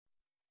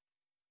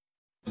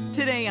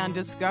Today on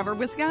Discover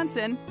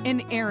Wisconsin,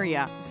 an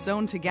area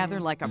sewn together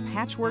like a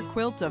patchwork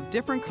quilt of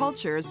different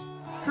cultures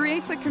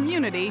creates a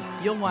community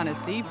you'll want to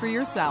see for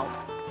yourself.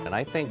 And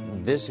I think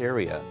this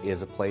area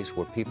is a place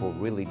where people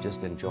really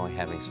just enjoy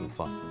having some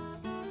fun.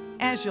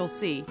 As you'll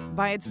see,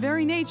 by its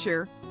very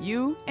nature,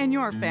 you and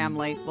your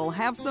family will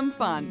have some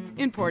fun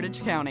in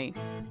Portage County.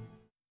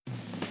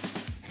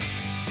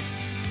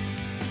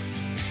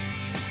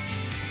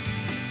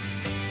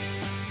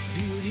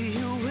 Beauty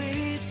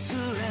awaits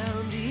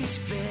around each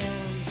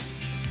bend.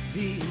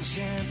 The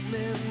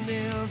enchantment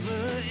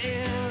never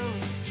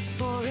ends.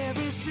 For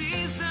every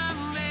season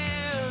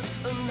there's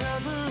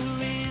another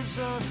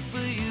reason for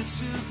you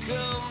to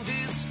come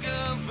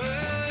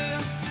discover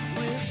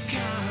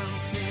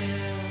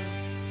Wisconsin.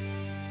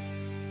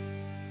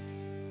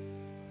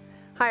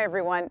 Hi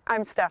everyone,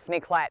 I'm Stephanie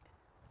Klett.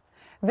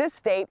 This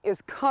state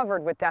is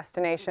covered with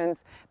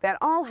destinations that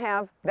all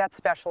have that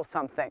special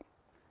something.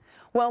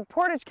 Well,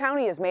 Portage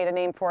County has made a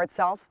name for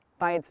itself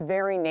by its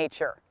very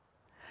nature.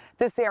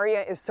 This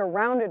area is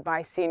surrounded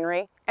by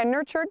scenery and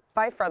nurtured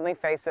by friendly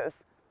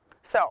faces.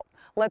 So,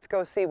 let's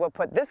go see what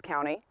put this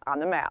county on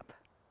the map.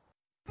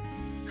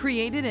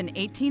 Created in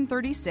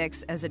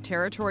 1836 as a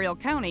territorial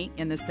county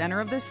in the center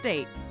of the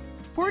state,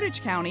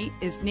 Portage County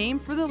is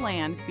named for the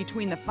land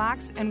between the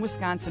Fox and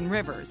Wisconsin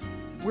rivers,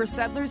 where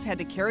settlers had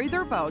to carry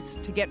their boats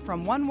to get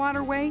from one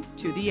waterway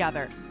to the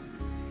other.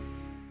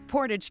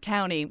 Portage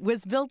County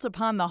was built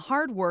upon the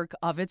hard work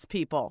of its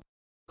people,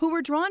 who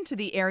were drawn to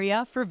the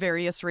area for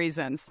various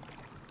reasons.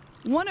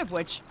 One of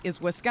which is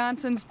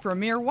Wisconsin's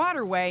premier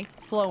waterway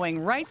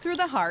flowing right through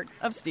the heart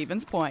of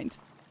Stevens Point.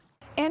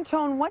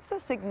 Antone, what's the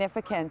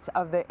significance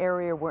of the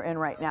area we're in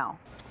right now?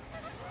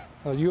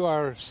 Well, you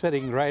are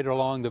sitting right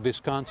along the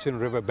Wisconsin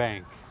River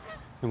bank.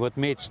 And what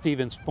made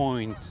Stevens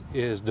Point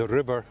is the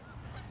river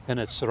and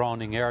its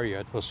surrounding area.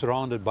 It was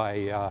surrounded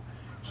by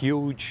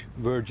huge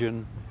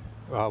virgin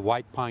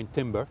white pine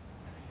timber.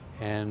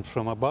 And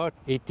from about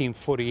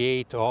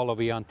 1848 all the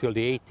way until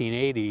the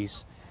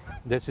 1880s,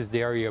 this is the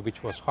area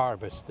which was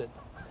harvested.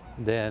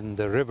 Then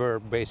the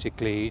river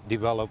basically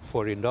developed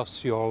for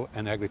industrial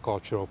and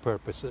agricultural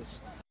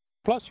purposes.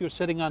 Plus, you're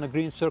sitting on a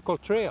Green Circle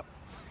Trail.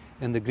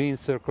 And the Green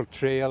Circle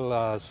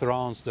Trail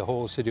surrounds the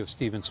whole city of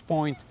Stevens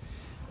Point,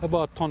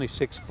 about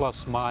 26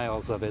 plus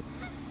miles of it,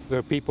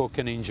 where people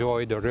can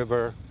enjoy the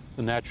river,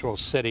 the natural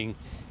setting,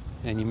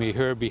 and you may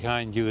hear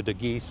behind you the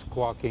geese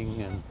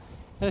squawking, and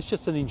it's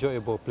just an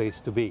enjoyable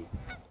place to be.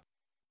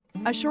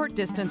 A short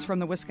distance from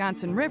the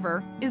Wisconsin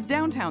River is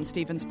downtown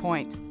Stevens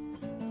Point.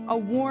 A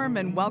warm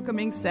and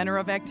welcoming center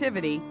of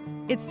activity,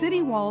 its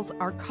city walls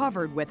are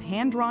covered with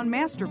hand-drawn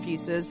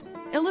masterpieces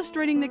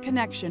illustrating the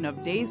connection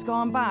of days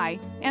gone by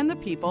and the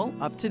people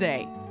of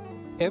today.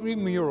 Every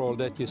mural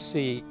that you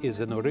see is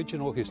an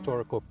original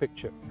historical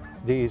picture.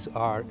 These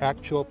are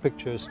actual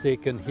pictures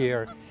taken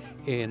here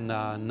in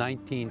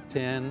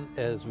 1910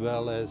 as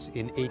well as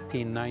in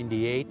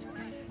 1898.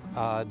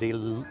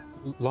 The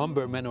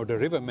lumberman or the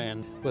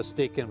riverman was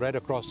taken right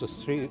across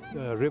the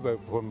river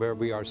from where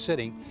we are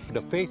sitting.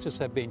 The faces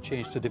have been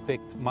changed to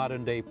depict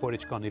modern-day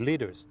Portage County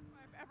leaders.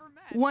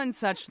 One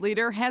such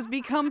leader has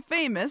become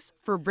famous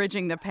for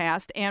bridging the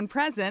past and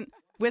present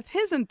with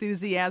his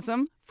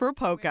enthusiasm for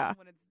polka.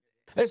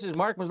 This is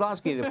Mark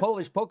Maslowski, the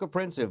Polish polka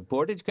prince of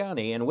Portage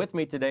County, and with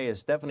me today is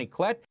Stephanie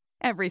Klett.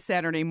 Every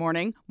Saturday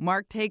morning,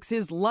 Mark takes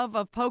his love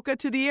of polka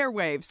to the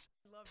airwaves.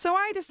 So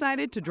I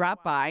decided to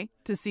drop by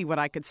to see what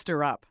I could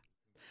stir up.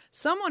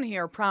 Someone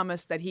here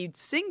promised that he'd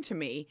sing to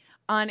me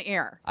on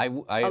air a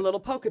little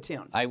polka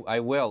tune.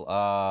 I will.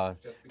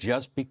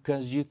 Just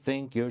because you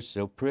think you're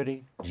so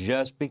pretty,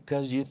 just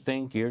because you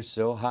think you're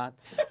so hot,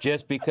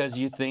 just because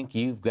you think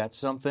you've got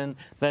something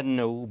that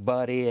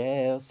nobody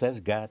else has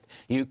got,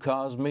 you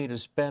cause me to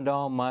spend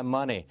all my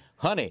money.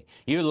 Honey,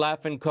 you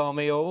laugh and call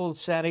me old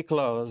Santa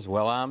Claus.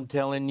 Well, I'm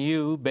telling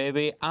you,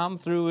 baby, I'm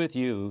through with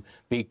you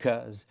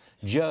because,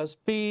 just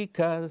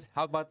because.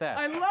 How about that?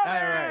 I love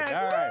it!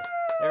 All right.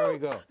 There we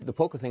go. The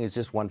polka thing is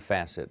just one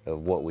facet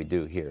of what we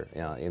do here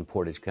in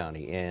Portage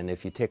County. And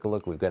if you take a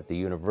look, we've got the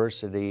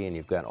university, and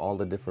you've got all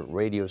the different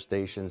radio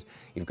stations.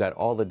 You've got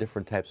all the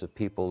different types of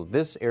people.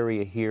 This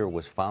area here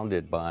was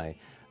founded by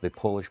the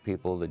Polish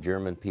people, the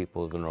German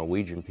people, the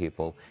Norwegian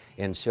people.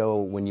 And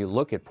so when you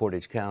look at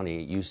Portage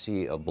County, you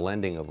see a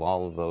blending of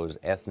all of those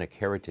ethnic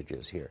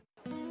heritages here.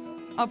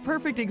 A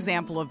perfect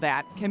example of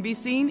that can be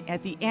seen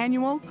at the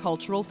annual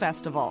Cultural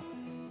Festival.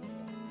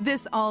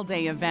 This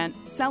all-day event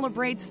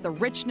celebrates the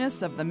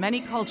richness of the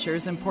many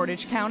cultures in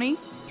Portage County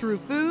through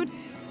food,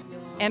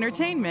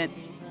 entertainment,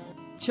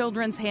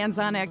 children's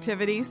hands-on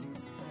activities,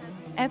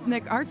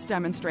 ethnic arts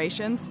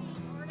demonstrations,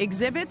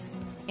 exhibits,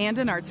 and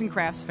an arts and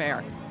crafts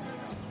fair.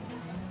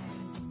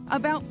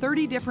 About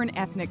 30 different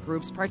ethnic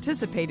groups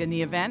participate in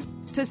the event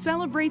to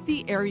celebrate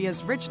the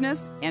area's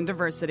richness and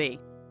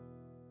diversity.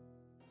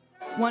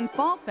 One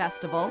fall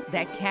festival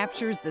that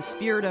captures the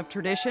spirit of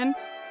tradition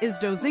is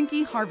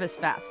Dozinki Harvest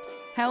Fest,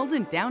 held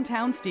in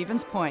downtown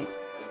Stevens Point.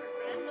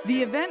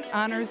 The event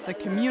honors the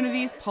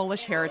community's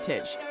Polish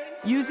heritage,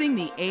 using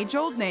the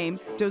age-old name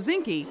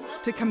Dozinki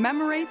to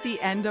commemorate the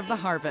end of the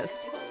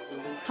harvest.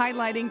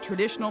 Highlighting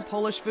traditional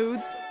Polish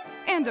foods,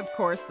 and of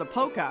course the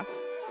polka.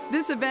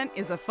 This event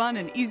is a fun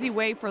and easy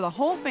way for the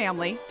whole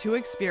family to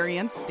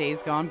experience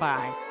days gone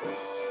by.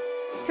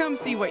 Come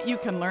see what you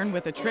can learn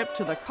with a trip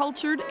to the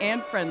cultured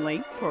and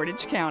friendly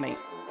Portage County.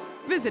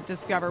 Visit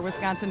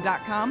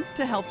discoverwisconsin.com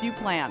to help you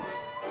plan.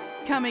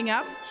 Coming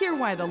up, hear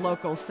why the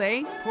locals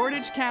say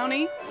Portage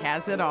County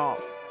has it all.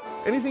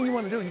 Anything you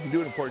want to do, you can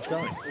do it in Portage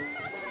County.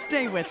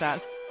 Stay with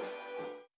us.